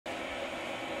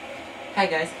Hi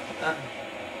guys,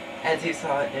 as you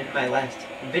saw in my last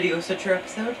Video Searcher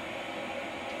episode,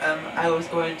 I was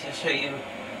going to show you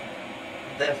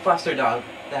the foster dog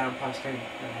that I'm fostering.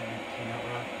 That came out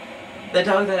wrong. The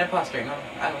dog that I'm fostering.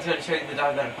 I was going to show you the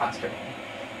dog that I'm fostering.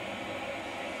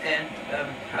 And,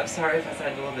 I'm sorry if I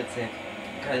sound a little bit sick,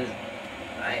 because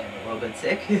I am a little bit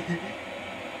sick.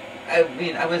 I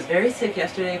mean, I was very sick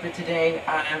yesterday, but today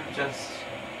I'm just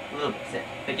a little bit sick.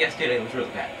 But yesterday was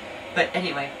really bad. But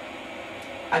anyway,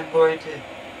 I'm going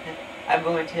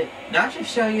to not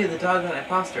just show you the dog that I'm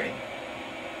fostering,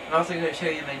 I'm also going to show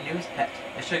you my newest pet,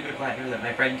 a sugar glider that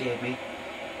my friend gave me.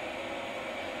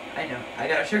 I know, I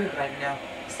got a sugar glider now.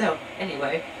 So,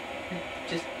 anyway,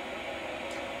 just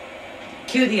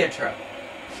cue the intro.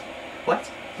 What?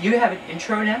 You have an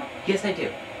intro now? Yes, I do.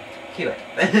 Cue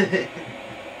it.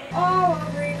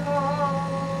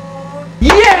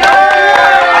 Yeah!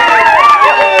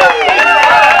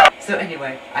 So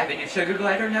anyway, I have a new sugar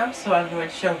glider now, so I'm going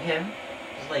to show him.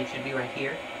 His leg should be right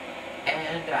here.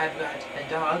 And I've got a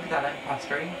dog that I'm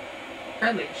fostering.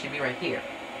 Her leg should be right here.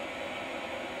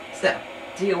 So,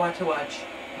 do you want to watch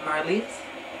Marley's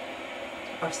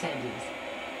or Sandy's?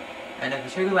 I know the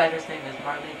sugar glider's name is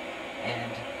Marley,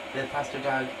 and the foster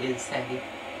dog is Sandy.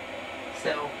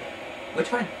 So,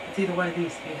 which one? It's either one of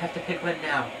these. You have to pick one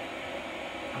now.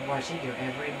 I'm watching your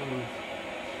every move.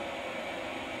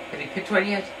 Have you picked one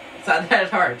yet? It's not that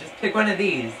hard. Just pick one of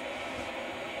these.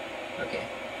 Okay.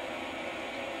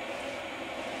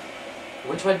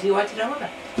 Which one do you want to know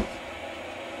about?